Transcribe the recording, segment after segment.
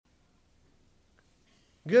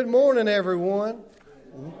Good morning, everyone.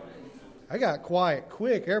 I got quiet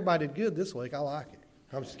quick. Everybody did good this week. I like it.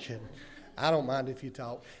 I'm just kidding. I don't mind if you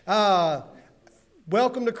talk.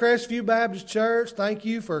 Welcome to Crestview Baptist Church. Thank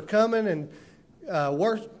you for coming and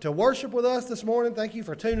to worship with us this morning. Thank you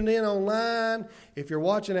for tuning in online. If you're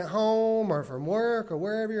watching at home or from work or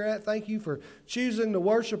wherever you're at, thank you for choosing to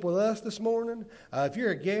worship with us this morning. If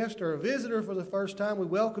you're a guest or a visitor for the first time, we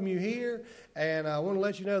welcome you here. And I want to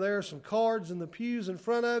let you know there are some cards in the pews in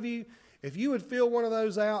front of you. If you would fill one of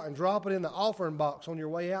those out and drop it in the offering box on your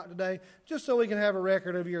way out today, just so we can have a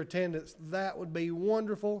record of your attendance, that would be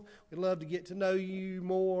wonderful. We'd love to get to know you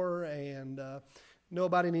more and know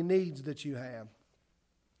about any needs that you have.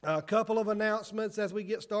 A couple of announcements as we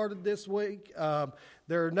get started this week.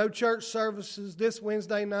 There are no church services this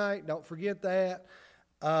Wednesday night. Don't forget that.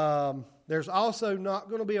 There's also not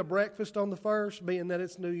going to be a breakfast on the 1st, being that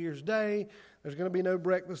it's New Year's Day. There's going to be no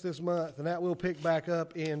breakfast this month, and that will pick back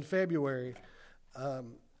up in February.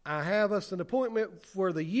 I have us an appointment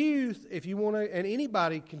for the youth if you want to, and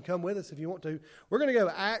anybody can come with us if you want to. We're going to go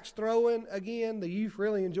axe throwing again. The youth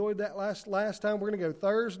really enjoyed that last time. We're going to go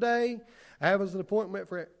Thursday. I have us an appointment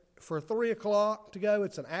for 3 o'clock to go.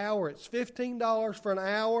 It's an hour. It's $15 for an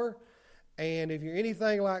hour. And if you're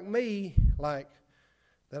anything like me, like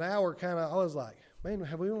that hour I was like, man,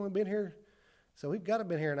 have we only been here? So we've got to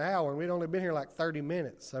been here an hour, and we'd only been here like 30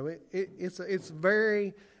 minutes. So it's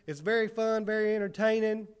very fun, very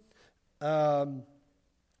entertaining. So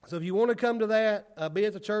if you want to come to that, be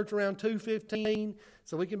at the church around 2:15,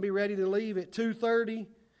 so we can be ready to leave at 2:30.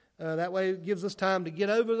 That way it gives us time to get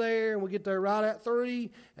over there, and we'll get there right at 3,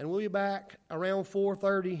 and we'll be back around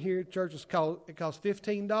 4:30 here at church. It costs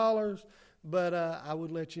 $15, but I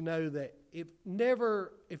would let you know that if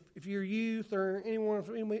you're youth or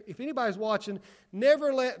anyone, if anybody's watching,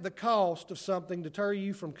 never let the cost of something deter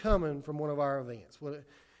you from coming from one of our events.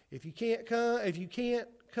 If you can't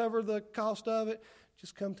cover the cost of it,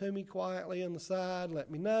 just come to me quietly on the side. Let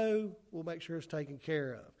me know. We'll make sure it's taken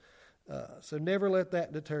care of. So never let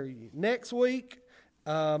that deter you. Next week,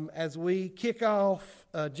 as we kick off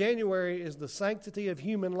January, is the Sanctity of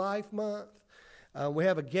Human Life Month. We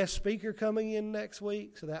have a guest speaker coming in next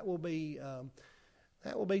week, so that will be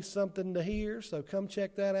something to hear. So come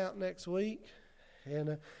check that out next week.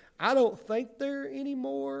 And I don't think there are any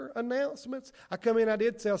more announcements. I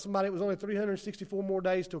did tell somebody it was only 364 more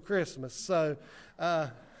days till Christmas, so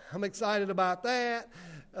I'm excited about that.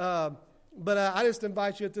 But I just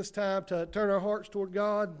invite you at this time to turn our hearts toward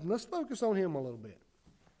God, and let's focus on Him a little bit.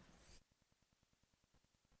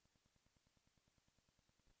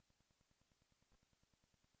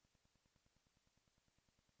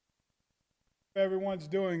 Everyone's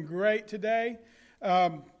doing great today.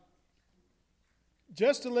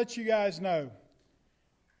 Just to let you guys know,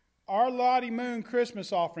 our Lottie Moon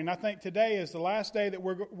Christmas offering, I think today is the last day that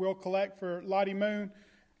we'll collect for Lottie Moon.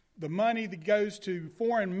 The money that goes to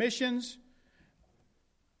foreign missions,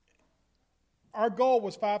 our goal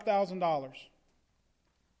was $5,000.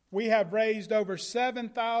 We have raised over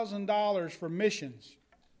 $7,000 for missions.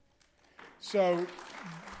 So,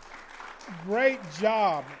 great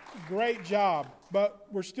job. But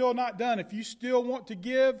we're still not done. If you still want to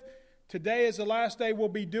give, today is the last day we'll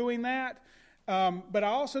be doing that. But I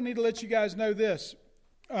also need to let you guys know this.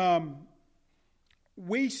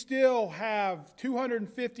 We still have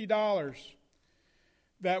 $250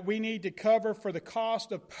 that we need to cover for the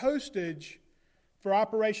cost of postage for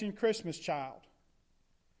Operation Christmas Child.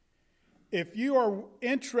 If you are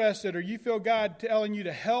interested or you feel God telling you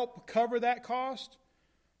to help cover that cost,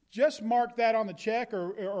 just mark that on the check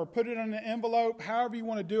or put it on an envelope, however you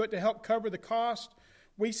want to do it to help cover the cost.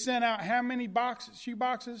 We sent out how many shoe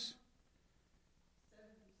boxes?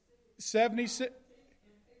 76.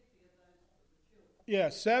 Yeah,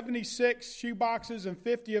 76 shoe boxes, and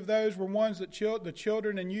 50 of those were ones that the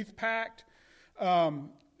children and youth packed.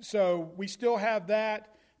 So we still have that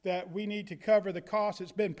we need to cover the cost.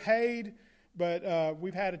 It's been paid, but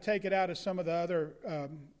we've had to take it out of some of the other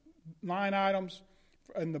line items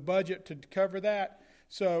in the budget to cover that.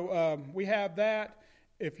 So we have that.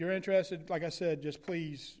 If you're interested, like I said, just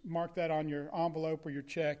please mark that on your envelope or your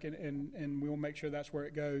check, and we'll make sure that's where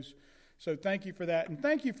it goes. So thank you for that. And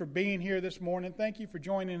thank you for being here this morning. Thank you for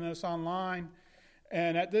joining us online.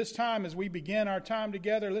 And at this time, as we begin our time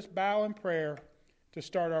together, let's bow in prayer to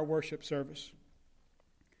start our worship service.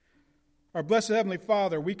 Our blessed Heavenly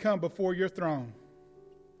Father, we come before your throne.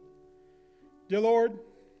 Dear Lord,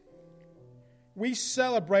 we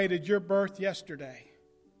celebrated your birth yesterday.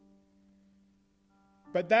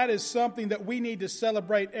 But that is something that we need to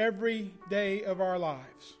celebrate every day of our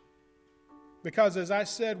lives. Because as I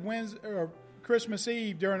said Christmas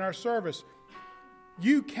Eve during our service,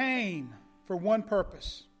 you came for one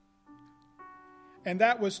purpose, and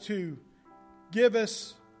that was to give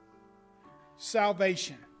us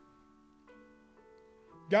salvation.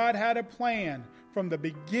 God had a plan from the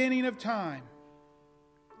beginning of time.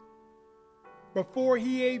 Before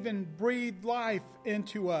He even breathed life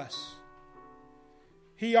into us,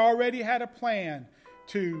 He already had a plan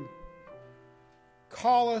to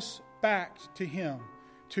call us back to Him,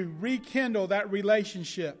 to rekindle that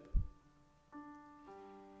relationship.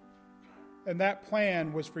 And that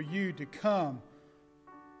plan was for you to come,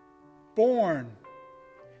 born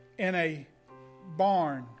in a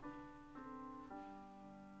barn,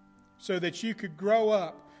 so that you could grow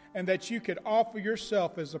up and that you could offer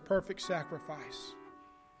yourself as a perfect sacrifice.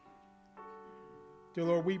 Dear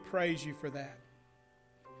Lord, we praise You for that.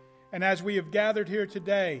 And as we have gathered here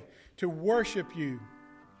today to worship You,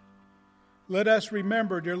 let us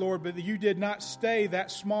remember, dear Lord, that You did not stay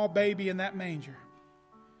that small baby in that manger,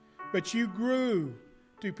 but You grew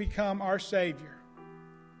to become our Savior.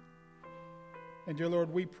 And dear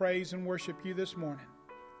Lord, we praise and worship You this morning.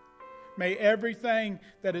 May everything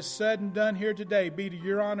that is said and done here today be to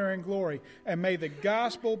Your honor and glory, and may the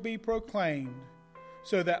gospel be proclaimed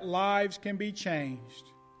so that lives can be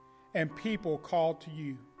changed and people called to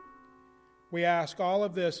You. We ask all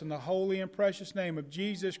of this in the holy and precious name of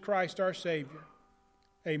Jesus Christ, our Savior.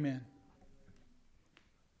 Amen.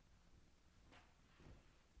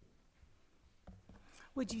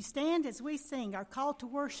 Would you stand as we sing our call to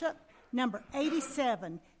worship, number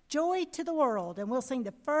 87, Joy to the World, and we'll sing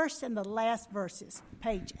the first and the last verses,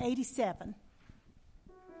 page 87.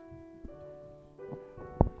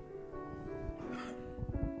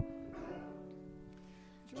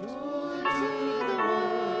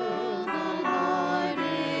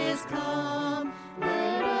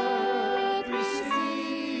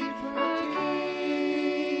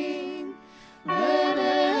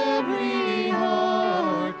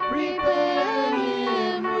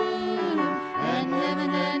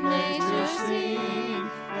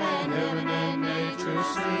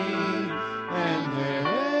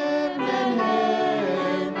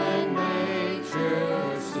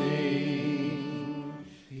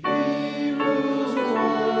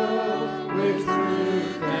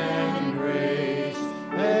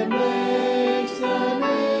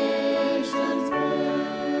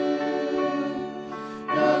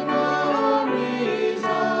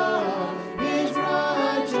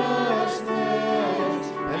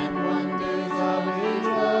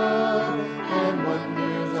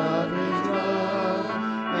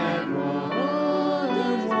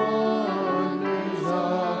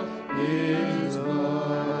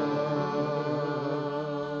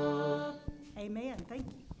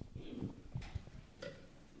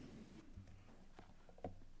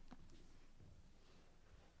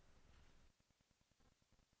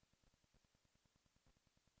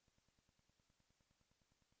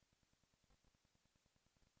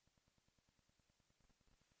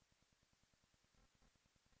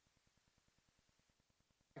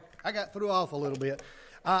 I got threw off a little bit.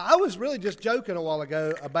 I was really just joking a while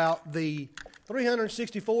ago about the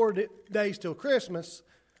 364 days till Christmas,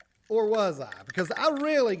 or was I? Because I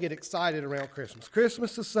really get excited around Christmas.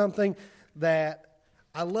 Christmas is something that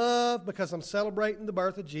I love because I'm celebrating the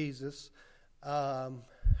birth of Jesus. I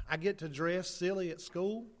get to dress silly at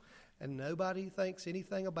school, and nobody thinks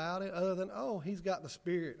anything about it other than, oh, he's got the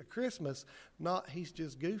spirit of Christmas, not he's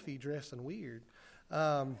just goofy dressing weird.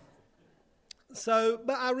 But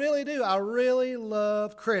I really do. I really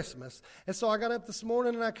love Christmas. And so I got up this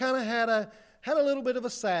morning and I kind of had a little bit of a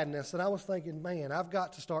sadness. And I was thinking, man, I've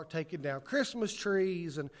got to start taking down Christmas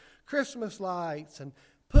trees and Christmas lights and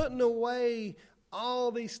putting away all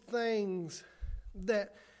these things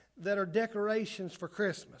that are decorations for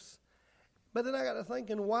Christmas. But then I got to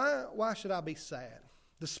thinking, why should I be sad?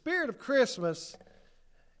 The spirit of Christmas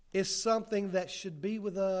is something that should be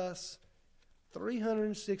with us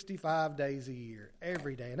 365 days a year,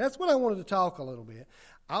 every day. And that's what I wanted to talk a little bit.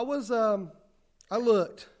 I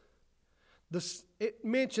looked. It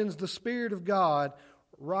mentions the Spirit of God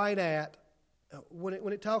right at,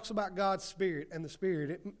 when it talks about God's Spirit and the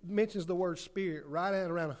Spirit, it mentions the word Spirit right at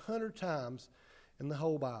around 100 times in the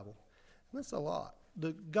whole Bible. And that's a lot.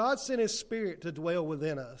 God sent His Spirit to dwell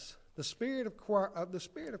within us. The Spirit of Christ, the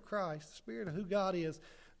Spirit of who God is,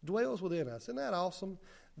 dwells within us. Isn't that awesome?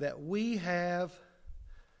 That we have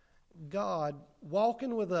God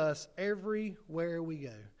walking with us everywhere we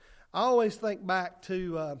go. I always think back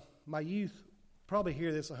to my youth, probably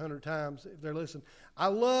hear this 100 times if they're listening. I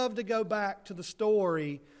love to go back to the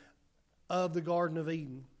story of the Garden of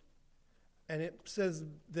Eden And it says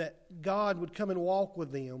that God would come and walk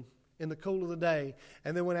with them in the cool of the day.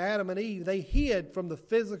 And then when Adam and Eve, they hid from the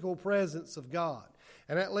physical presence of God.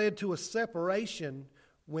 And that led to a separation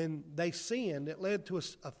when they sinned. It led to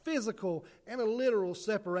a physical and a literal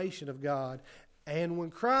separation of God. And when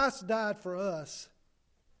Christ died for us,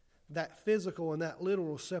 that physical and that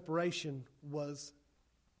literal separation was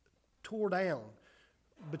tore down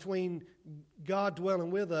between God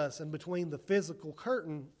dwelling with us and between the physical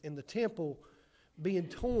curtain in the temple being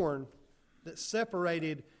torn that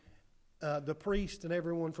separated the priest and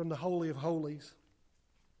everyone from the Holy of Holies.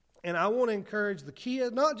 And I want to encourage the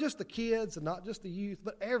kids, not just the kids and not just the youth,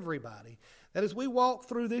 but everybody, that as we walk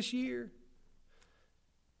through this year,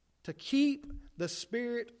 to keep the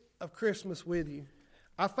spirit of Christmas with you.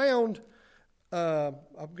 I found, I'm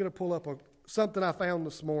going to pull up something I found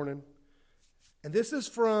this morning. And this is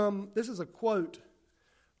a quote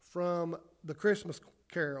from the Christmas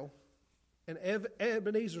Carol. And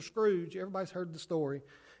Ebenezer Scrooge, everybody's heard the story.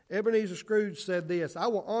 Ebenezer Scrooge said this: "I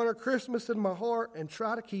will honor Christmas in my heart and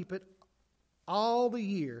try to keep it all the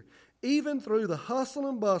year, even through the hustle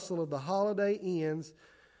and bustle of the holiday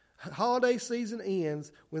season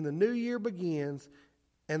ends, when the new year begins,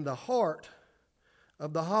 and the heart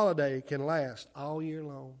of the holiday can last all year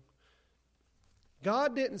long."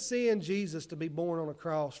 God didn't send Jesus to be born on a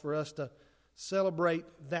cross for us to celebrate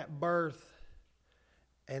that birth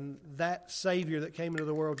and that Savior that came into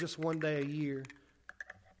the world just one day a year.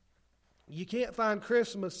 You can't find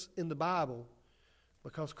Christmas in the Bible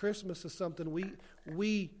because Christmas is something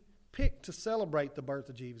we pick to celebrate the birth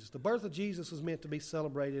of Jesus. The birth of Jesus was meant to be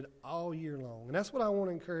celebrated all year long. And that's what I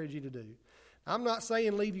want to encourage you to do. I'm not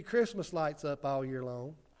saying leave your Christmas lights up all year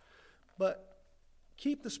long, but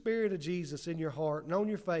keep the Spirit of Jesus in your heart and on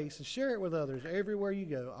your face and share it with others everywhere you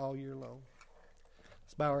go all year long.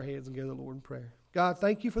 Let's bow our heads and go to the Lord in prayer. God,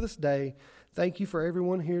 thank you for this day. Thank you for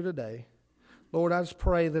everyone here today. Lord, I just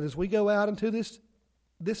pray that as we go out into this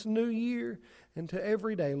new year and to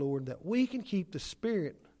every day, Lord, that we can keep the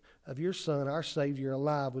Spirit of your Son, our Savior,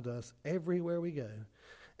 alive with us everywhere we go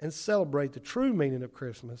and celebrate the true meaning of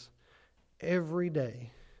Christmas every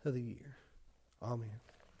day of the year. Amen.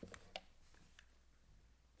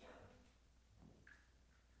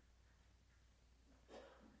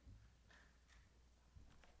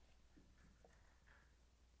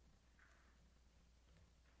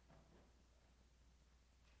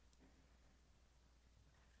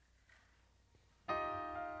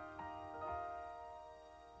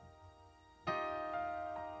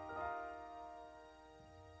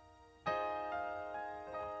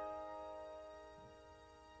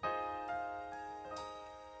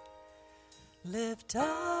 Lift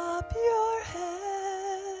up your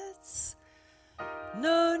heads,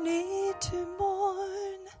 no need to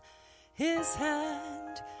mourn. His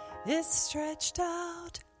hand is stretched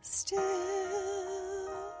out still.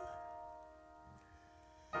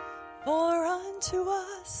 For unto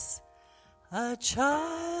us a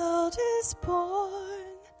child is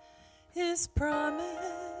born, his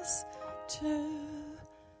promise to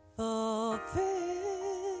fulfill.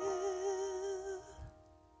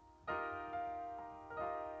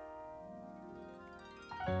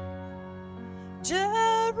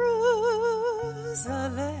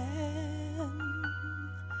 Jerusalem,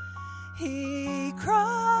 he cried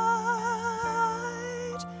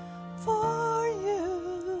for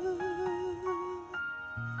you.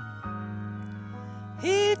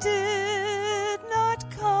 He did not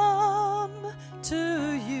come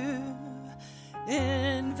to you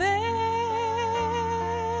in vain.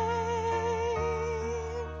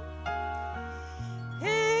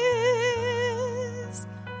 His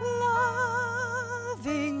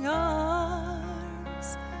loving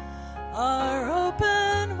arms are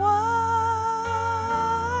open wide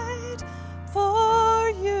for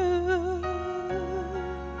you,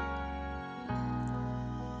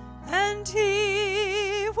 and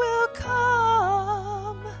he will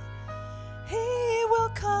come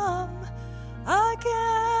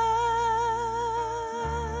again.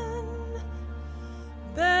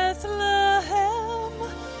 Bethlehem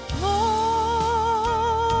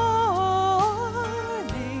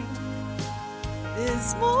morning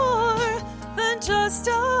is more than just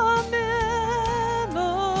a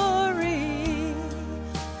memory,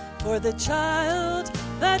 for the child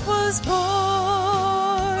that was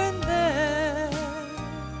born there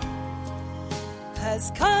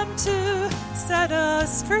has come to set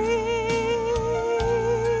us free.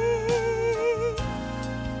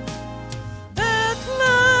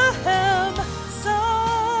 Bethlehem sunrise,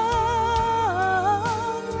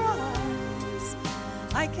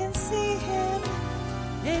 I can see him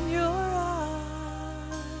in your eyes.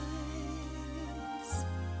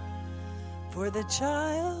 for the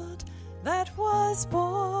child that was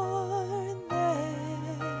born there.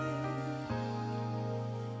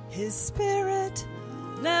 His spirit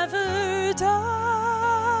never dies.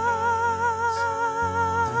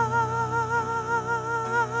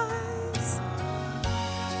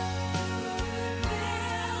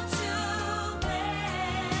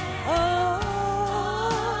 Oh,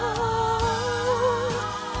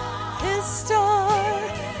 his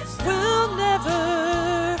star will never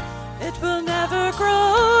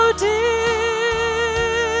grow dim.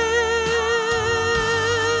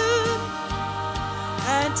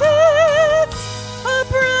 And it's a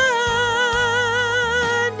brand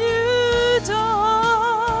new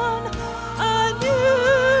dawn, a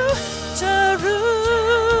new Jerusalem,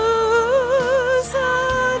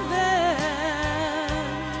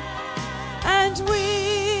 and we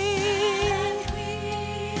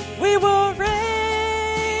will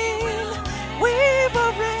reign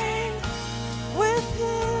with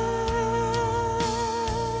him.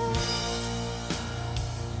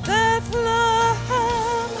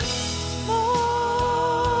 Bethlehem morning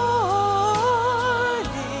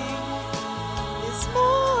is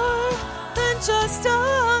more than just a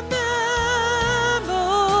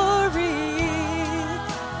memory,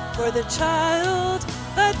 for the child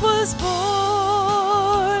that was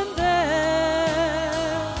born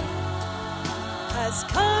there has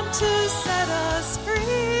come to set us free.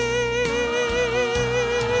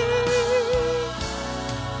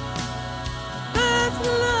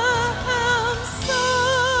 Bethlehem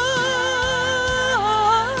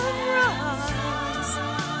sunrise,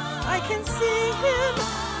 I can see him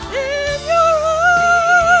in your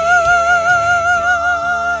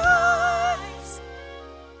eyes.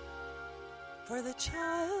 For the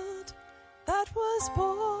child that was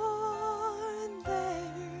born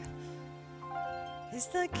there is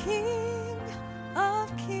the King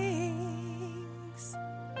of Kings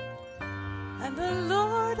and the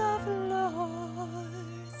Lord of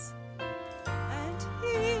Lords, and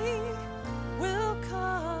he will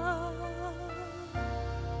come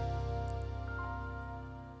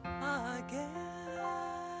again.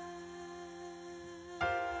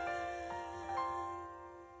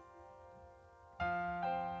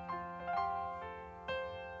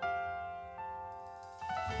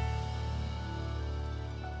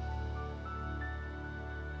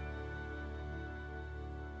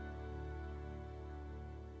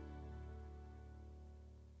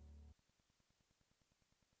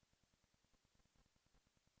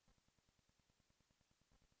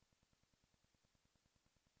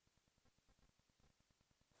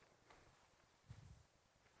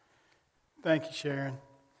 Thank you, Sharon.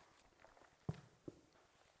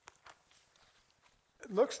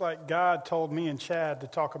 It looks like God told me and Chad to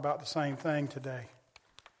talk about the same thing today,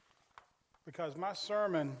 because my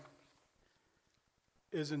sermon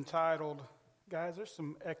is entitled, guys, there's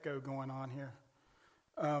some echo going on here,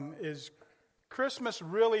 is Christmas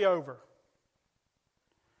Really Over?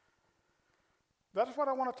 That's what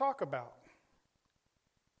I want to talk about.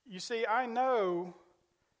 You see, I know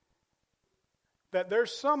that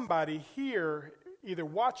there's somebody here, either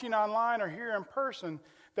watching online or here in person,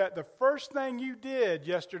 that the first thing you did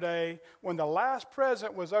yesterday when the last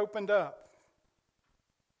present was opened up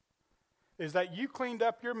is that you cleaned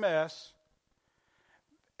up your mess,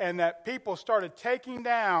 and that people started taking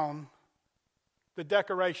down the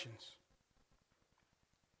decorations.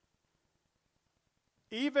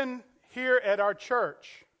 Even here at our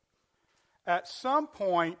church, at some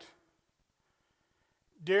point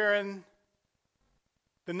during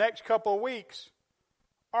the next couple of weeks,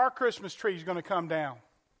 our Christmas tree is going to come down.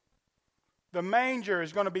 The manger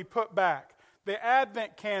is going to be put back. The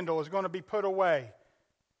Advent candle is going to be put away.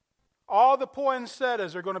 All the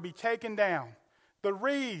poinsettias are going to be taken down. The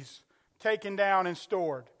wreaths taken down and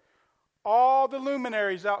stored. All the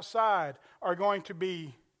luminaries outside are going to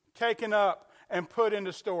be taken up and put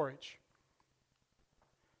into storage.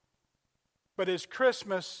 But is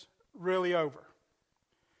Christmas really over?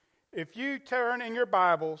 If you turn in your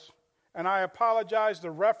Bibles, and I apologize, the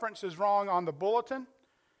reference is wrong on the bulletin,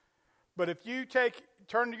 but if you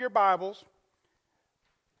turn to your Bibles,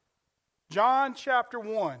 John chapter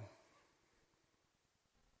 1,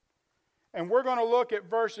 and we're going to look at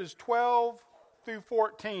verses 12 through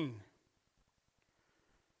 14.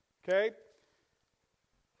 Okay?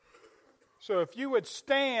 So if you would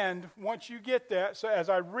stand once you get that, so as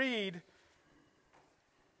I read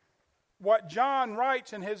what John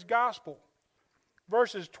writes in his gospel,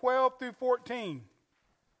 verses 12 through 14.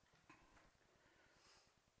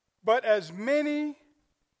 But as many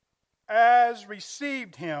as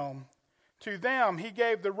received him, to them he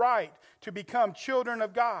gave the right to become children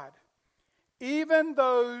of God, even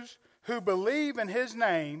those who believe in his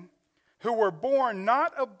name, who were born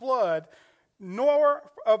not of blood, nor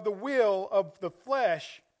of the will of the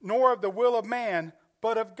flesh, nor of the will of man,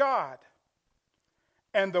 but of God.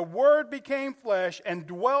 And the Word became flesh and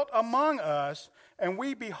dwelt among us, and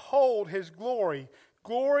we behold his glory,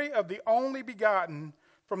 glory of the only begotten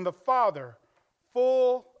from the Father,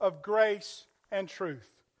 full of grace and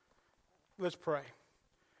truth. Let's pray.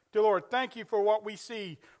 Dear Lord, thank you for what we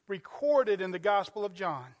see recorded in the Gospel of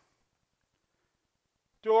John.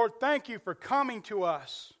 Dear Lord, thank you for coming to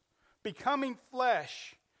us, becoming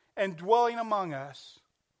flesh, and dwelling among us.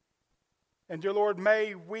 And dear Lord,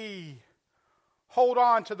 may we hold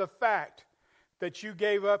on to the fact that you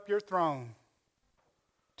gave up your throne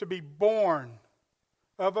to be born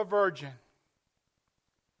of a virgin,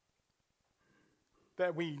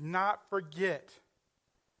 that we not forget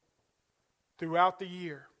throughout the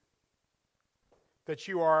year that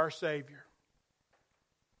you are our Savior.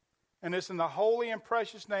 And it's in the holy and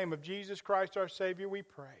precious name of Jesus Christ our Savior we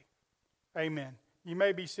pray. Amen. You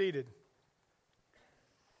may be seated.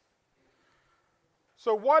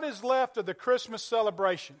 So what is left of the Christmas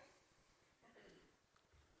celebration?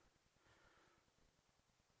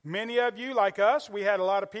 Many of you, like us, we had a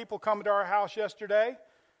lot of people come to our house yesterday.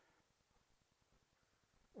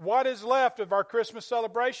 What is left of our Christmas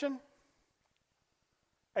celebration?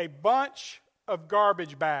 A bunch of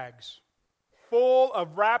garbage bags full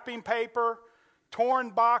of wrapping paper, torn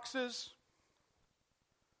boxes,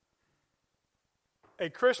 a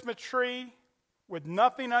Christmas tree with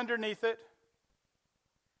nothing underneath it,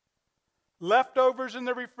 leftovers in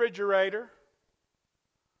the refrigerator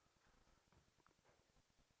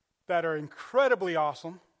that are incredibly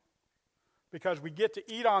awesome because we get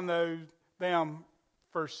to eat on them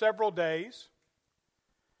for several days.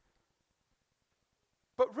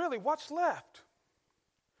 But really, what's left?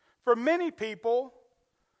 For many people,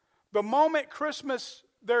 the moment Christmas,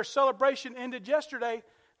 their celebration ended yesterday,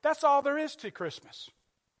 that's all there is to Christmas.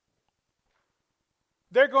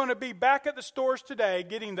 They're going to be back at the stores today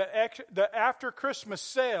getting the after Christmas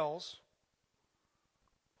sales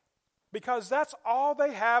because that's all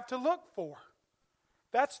they have to look for.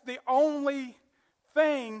 That's the only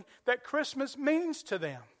thing that Christmas means to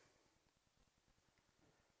them.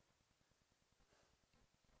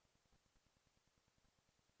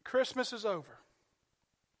 Christmas is over.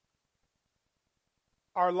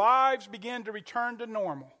 Our lives begin to return to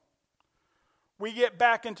normal. We get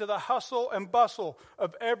back into the hustle and bustle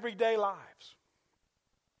of everyday lives.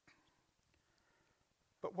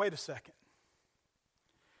 But wait a second.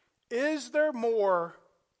 Is there more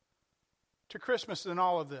to Christmas than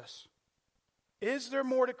all of this? Is there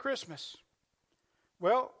more to Christmas?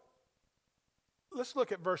 Well, let's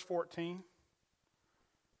look at verse 14.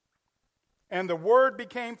 And the Word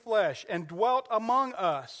became flesh and dwelt among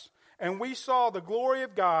us, and we saw the glory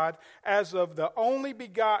of God as of the only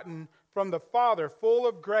begotten from the Father, full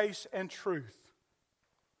of grace and truth.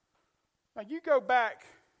 Now you go back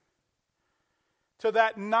to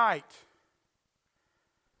that night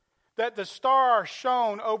that the star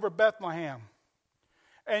shone over Bethlehem,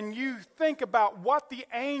 and you think about what the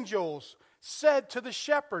angels said to the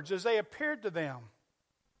shepherds as they appeared to them.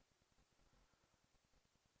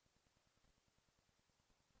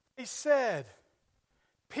 He said,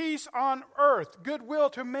 peace on earth,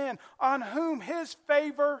 goodwill to men, on whom his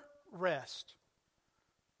favor rests.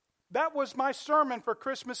 That was my sermon for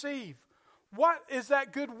Christmas Eve. What is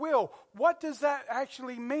that goodwill? What does that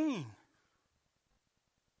actually mean?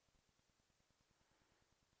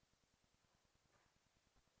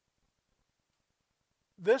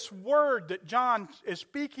 This word that John is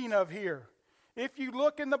speaking of here, if you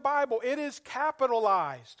look in the Bible, it is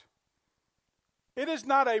capitalized. It is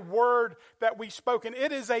not a word that we've spoken.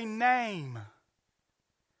 It is a name.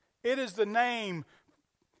 It is the name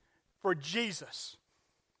for Jesus.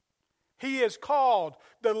 He is called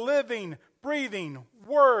the living, breathing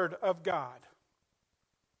Word of God.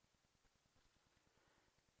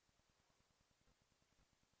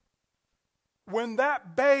 When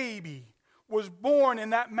that baby was born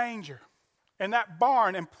in that manger, in that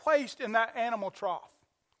barn, and placed in that animal trough,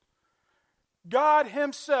 God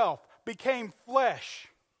Himself became flesh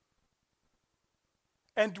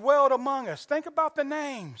and dwelled among us. Think about the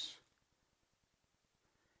names.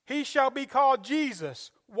 He shall be called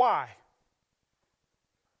Jesus. Why?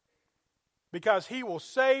 Because He will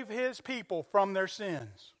save His people from their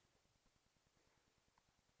sins.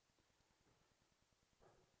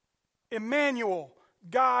 Emmanuel,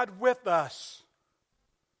 God with us.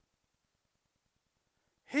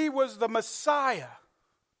 He was the Messiah.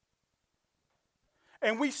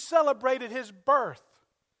 And we celebrated His birth.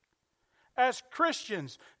 As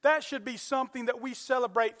Christians, that should be something that we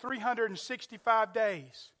celebrate 365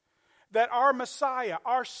 days. That our Messiah,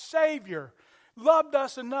 our Savior, loved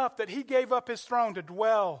us enough that He gave up His throne to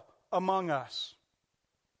dwell among us.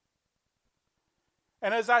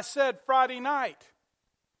 And as I said Friday night,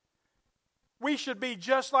 we should be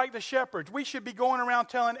just like the shepherds. We should be going around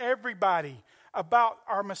telling everybody about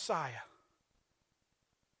our Messiah,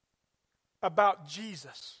 about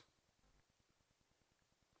Jesus.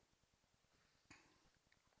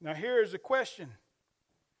 Now here's a question.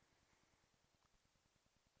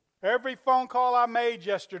 Every phone call I made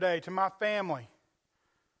yesterday to my family,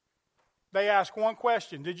 they ask one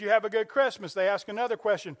question. Did you have a good Christmas? They ask another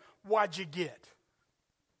question. What'd you get?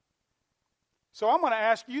 So I'm going to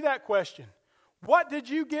ask you that question. What did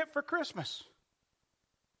you get for Christmas?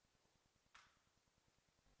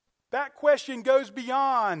 That question goes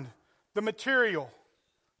beyond the material.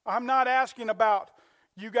 I'm not asking about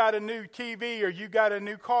you got a new TV or you got a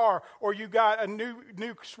new car or you got a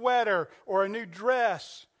new sweater or a new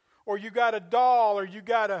dress or you got a doll or you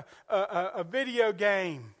got a video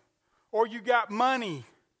game or you got money.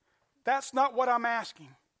 That's not what I'm asking.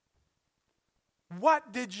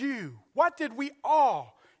 What did we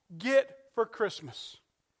all get for Christmas?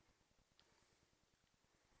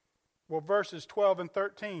 Well, verses 12 and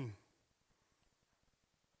 13.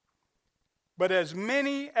 But as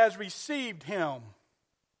many as received Him.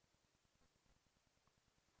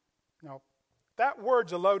 Now, that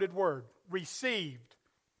word's a loaded word. Received.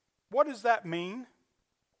 What does that mean?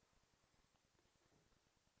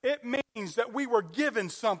 It means that we were given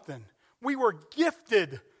something. We were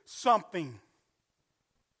gifted something.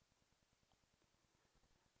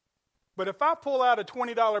 But if I pull out a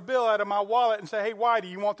 $20 bill out of my wallet and say, hey,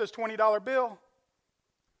 Whitey, you want this $20 bill?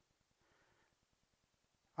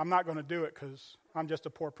 I'm not going to do it because I'm just a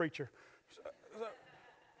poor preacher.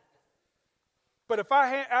 But if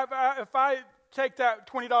I take that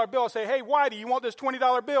 $20 bill and say, hey, Whitey, you want this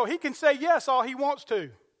 $20 bill? He can say yes all he wants to,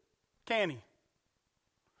 can he?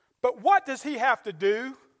 But what does he have to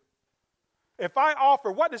do? If I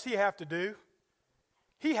offer, what does he have to do?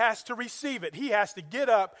 He has to receive it. He has to get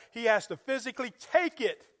up. He has to physically take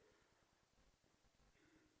it.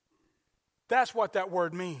 That's what that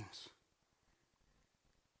word means.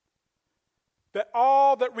 That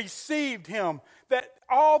all that received Him, that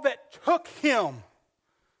all that took Him,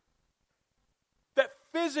 that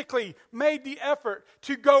physically made the effort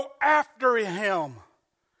to go after Him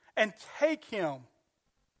and take Him.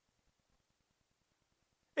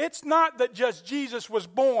 It's not that just Jesus was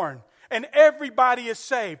born and everybody is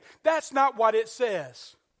saved. That's not what it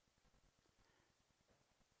says.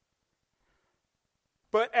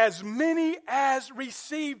 But as many as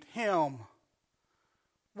received Him.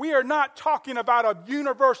 We are not talking about a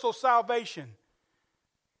universal salvation.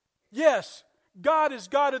 Yes, God is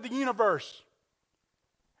God of the universe.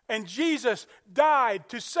 And Jesus died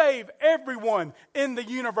to save everyone in the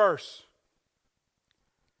universe.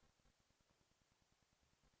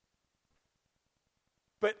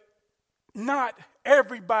 But not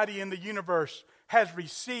everybody in the universe has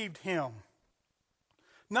received Him.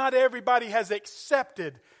 Not everybody has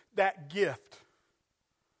accepted that gift.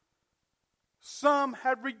 Some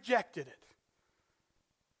have rejected it.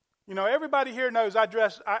 You know, everybody here knows I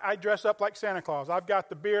dress up like Santa Claus. I've got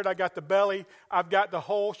the beard, I got the belly, I've got the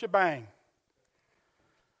whole shebang.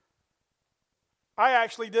 I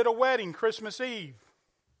actually did a wedding Christmas Eve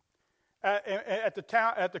at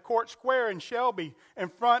the Court Square in Shelby in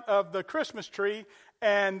front of the Christmas tree,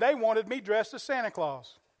 and they wanted me dressed as Santa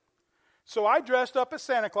Claus. So I dressed up as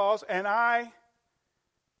Santa Claus and I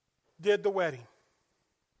did the wedding.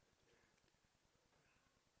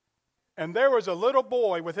 And there was a little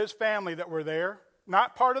boy with his family that were there,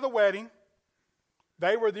 not part of the wedding.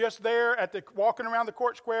 They were just there walking around the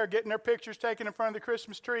Court Square, getting their pictures taken in front of the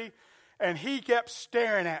Christmas tree, and he kept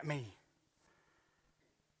staring at me.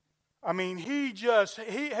 I mean,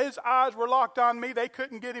 his eyes were locked on me. They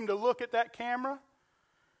couldn't get him to look at that camera.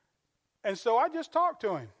 And so I just talked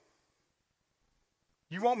to him.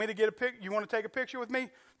 You want me to get a pic? You want to take a picture with me?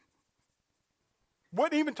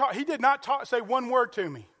 Wouldn't even talk. He did not say one word to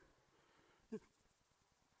me.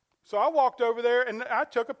 So I walked over there and I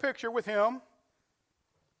took a picture with him.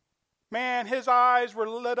 Man, his eyes were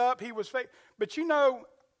lit up. He was fake. But you know,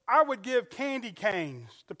 I would give candy canes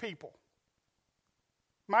to people.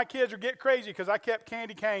 My kids would get crazy because I kept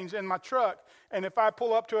candy canes in my truck. And if I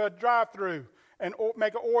pull up to a drive-thru and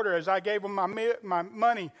make an order, as I gave them my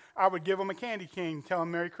money, I would give them a candy cane, tell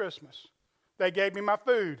them Merry Christmas. They gave me my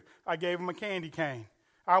food. I gave them a candy cane.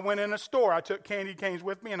 I went in a store. I took candy canes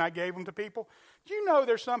with me and I gave them to people. Do you know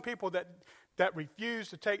there's some people that that refused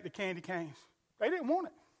to take the candy canes. They didn't want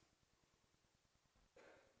it.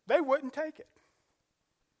 They wouldn't take it.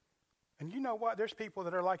 And you know what? There's people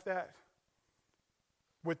that are like that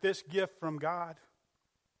with this gift from God.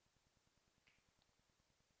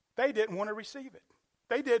 They didn't want to receive it.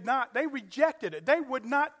 They did not. They rejected it. They would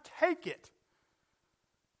not take it.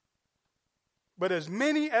 But as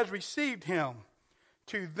many as received him,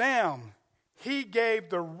 to them he gave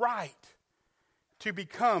the right to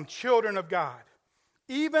become children of God,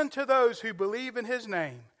 even to those who believe in his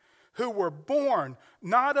name, who were born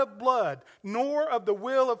not of blood, nor of the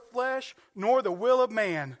will of flesh, nor the will of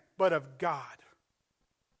man, but of God.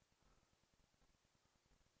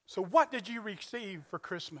 So what did you receive for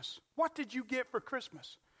Christmas? What did you get for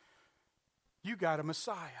Christmas? You got a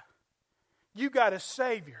Messiah. You got a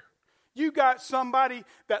Savior. You got somebody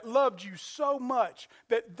that loved you so much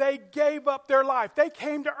that they gave up their life. They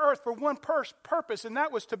came to earth for one purpose, and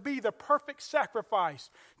that was to be the perfect sacrifice,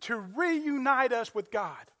 to reunite us with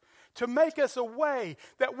God, to make us a way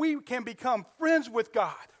that we can become friends with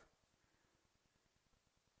God.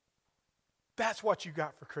 That's what you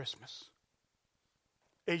got for Christmas,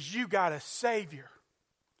 is you got a Savior.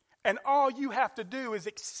 And all you have to do is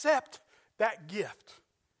accept that gift.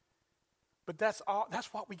 But that's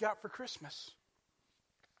what we got for Christmas.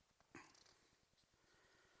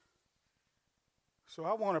 So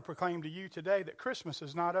I want to proclaim to you today that Christmas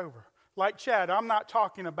is not over. Like Chad, I'm not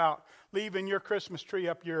talking about leaving your Christmas tree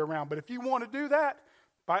up year round. But if you want to do that,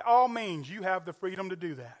 by all means, you have the freedom to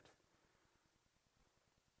do that.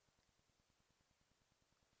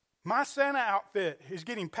 My Santa outfit is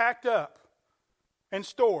getting packed up and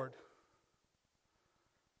stored.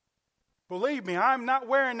 Believe me, I'm not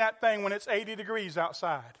wearing that thing when it's 80 degrees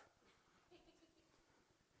outside.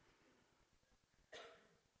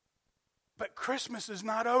 But Christmas is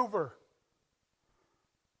not over.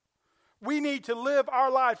 We need to live our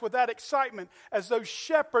life with that excitement as those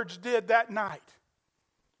shepherds did that night.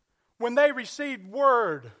 When they received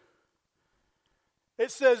word,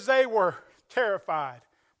 it says they were terrified.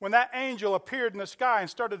 When that angel appeared in the sky and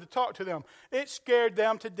started to talk to them, it scared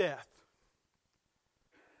them to death.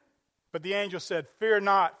 But the angel said, "Fear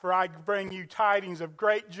not, for I bring you tidings of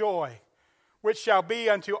great joy, which shall be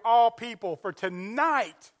unto all people. For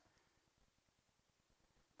tonight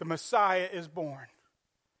the Messiah is born."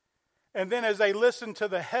 And then as they listened to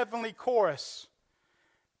the heavenly chorus,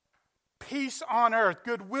 peace on earth,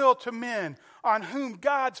 goodwill to men, on whom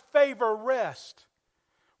God's favor rests.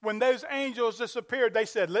 When those angels disappeared, they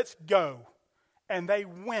said, "Let's go." And they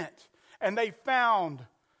went, and they found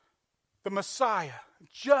the Messiah,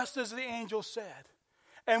 just as the angel said.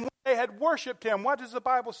 And when they had worshiped him, what does the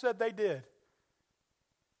Bible say they did?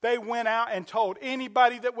 They went out and told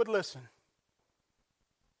anybody that would listen.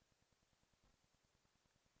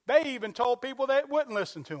 They even told people that wouldn't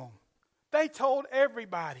listen to them. They told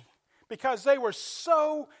everybody because they were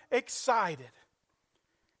so excited.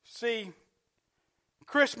 See,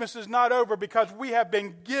 Christmas is not over because we have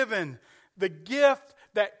been given the gift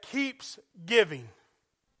that keeps giving.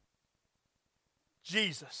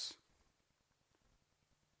 Jesus.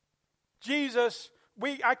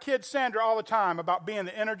 I kid Sandra all the time about being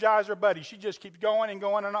the Energizer buddy. She just keeps going and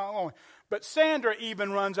going and on. But Sandra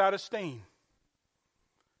even runs out of steam.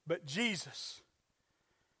 But Jesus,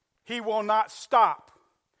 he will not stop.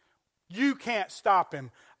 You can't stop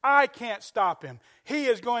him. I can't stop him. He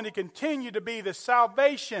is going to continue to be the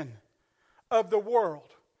salvation of the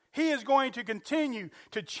world. He is going to continue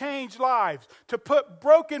to change lives, to put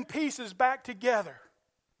broken pieces back together.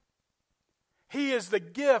 He is the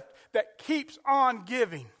gift that keeps on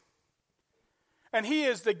giving. And he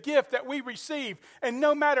is the gift that we receive. And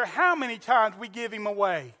no matter how many times we give him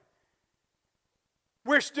away,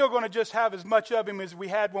 we're still going to just have as much of him as we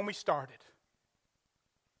had when we started.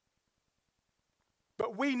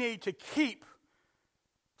 But we need to keep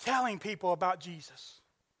telling people about Jesus.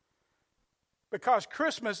 Because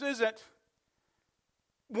Christmas isn't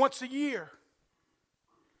once a year.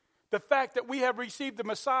 The fact that we have received the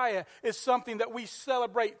Messiah is something that we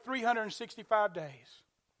celebrate 365 days.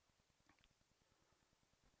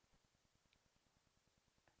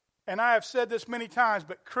 And I have said this many times,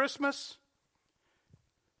 but Christmas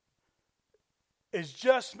is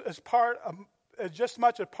just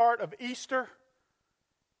much a part of Easter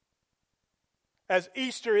as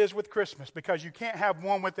Easter is with Christmas, because you can't have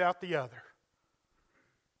one without the other.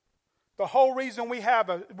 The whole reason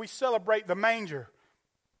we celebrate the manger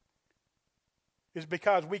is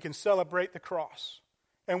because we can celebrate the cross.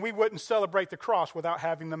 And we wouldn't celebrate the cross without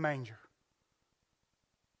having the manger.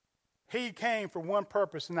 He came for one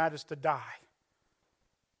purpose, and that is to die.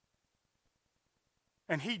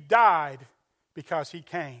 And he died because he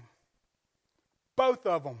came. Both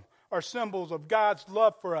of them are symbols of God's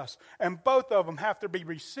love for us, and both of them have to be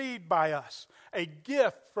received by us, a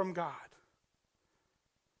gift from God.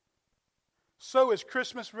 So is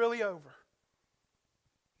Christmas really over?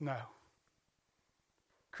 No.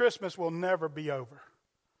 Christmas will never be over,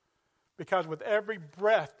 because with every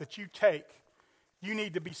breath that you take, you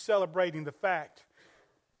need to be celebrating the fact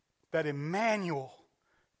that Emmanuel,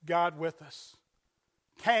 God with us,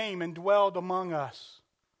 came and dwelled among us,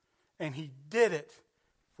 and he did it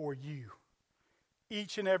for you,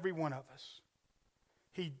 each and every one of us.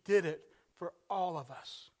 He did it for all of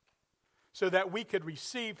us, so that we could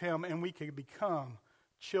receive him and we could become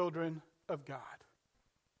children of God.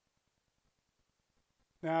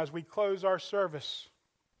 Now, as we close our service,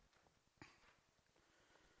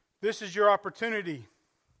 this is your opportunity.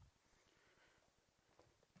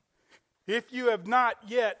 If you have not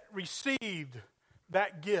yet received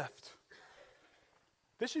that gift,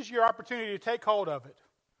 this is your opportunity to take hold of it.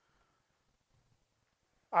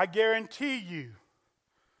 I guarantee you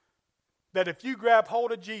that if you grab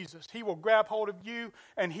hold of Jesus, he will grab hold of you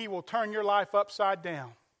and he will turn your life upside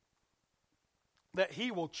down. That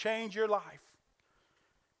he will change your life.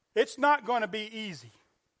 It's not going to be easy,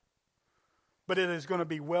 but it is going to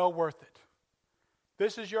be well worth it.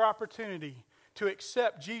 This is your opportunity to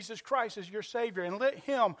accept Jesus Christ as your Savior and let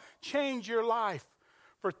him change your life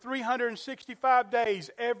for 365 days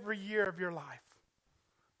every year of your life.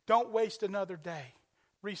 Don't waste another day.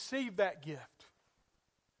 Receive that gift.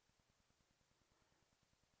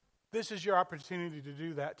 This is your opportunity to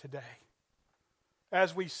do that today.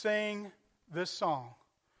 As we sing this song,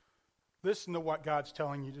 listen to what God's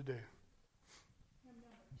telling you to do.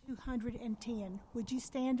 210. Would you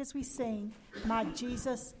stand as we sing, My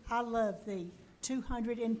Jesus, I Love Thee?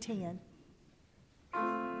 210.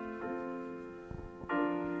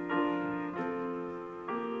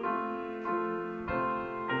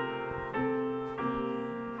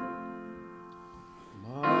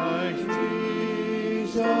 My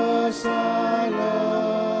Jesus, I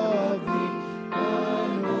love thee. I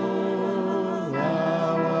know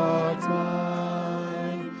thou art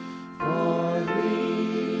mine. For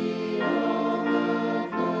thee all the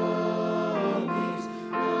follies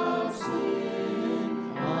of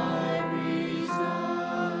sin I resign.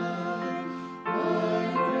 My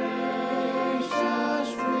gracious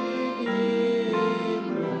Redeemer,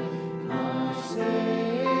 my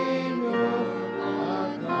Savior,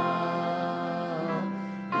 art thou.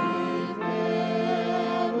 If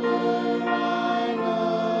ever I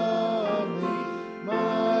love thee,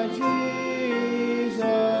 my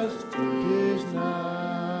Jesus, 'tis now.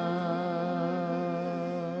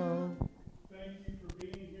 Thank you for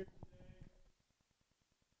being here today.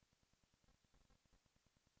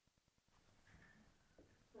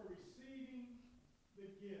 For receiving the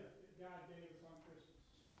gift that God gave us on Christmas.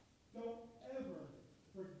 Don't ever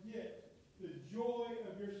forget the joy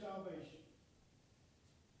of your salvation.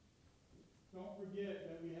 Don't forget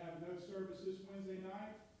that we have no service this Wednesday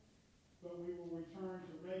night, but we will return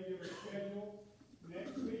to regular schedule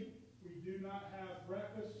next week. We do not have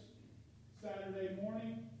breakfast Saturday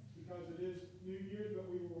morning because it is New Year's,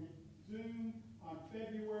 but we will resume on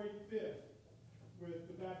February 5th with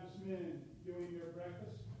the Baptist men doing their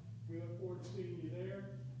breakfast. We look forward to seeing you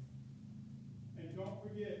there. And don't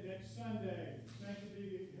forget, next Sunday,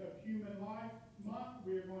 Sanctity of Human Life Month,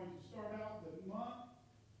 we are going to start out the month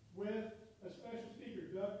with a special speaker.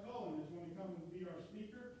 Doug Cullen is going to come and be our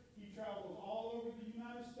speaker. He travels all over the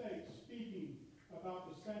United States speaking about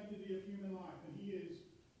the sanctity of human life. And he is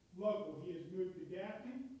local. He has moved to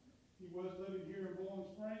Gaffney. He was living here in Bowling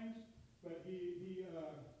Springs, but he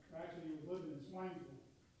actually was living in Swainsville.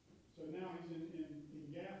 So now he's in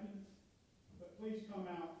Gaffney. But please come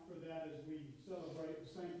out for that as we celebrate the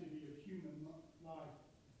sanctity of human life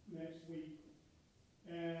next week.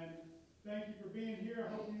 And thank you for being here.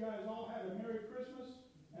 I hope you guys all had a Merry Christmas,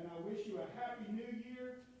 and I wish you a Happy New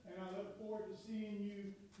Year, and I look forward to seeing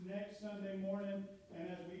you next Sunday morning. And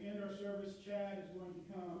as we end our service, Chad is going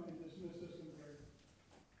to come and dismiss us in prayer.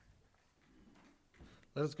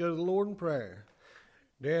 Let us go to the Lord in prayer.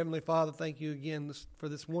 Dear Heavenly Father, thank you again for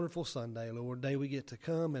this wonderful Sunday, Lord. Day we get to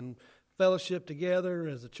come and fellowship together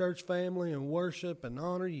as a church family and worship and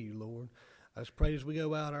honor you, Lord. I just pray as we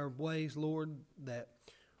go out our ways, Lord, that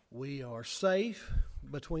we are safe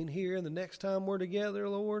between here and the next time we're together,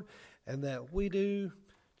 Lord, and that we do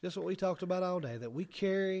just what we talked about all day, that we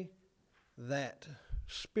carry that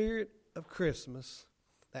spirit of Christmas,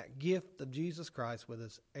 that gift of Jesus Christ with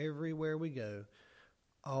us everywhere we go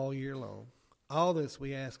all year long. All this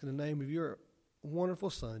we ask in the name of your wonderful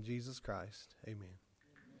Son, Jesus Christ. Amen.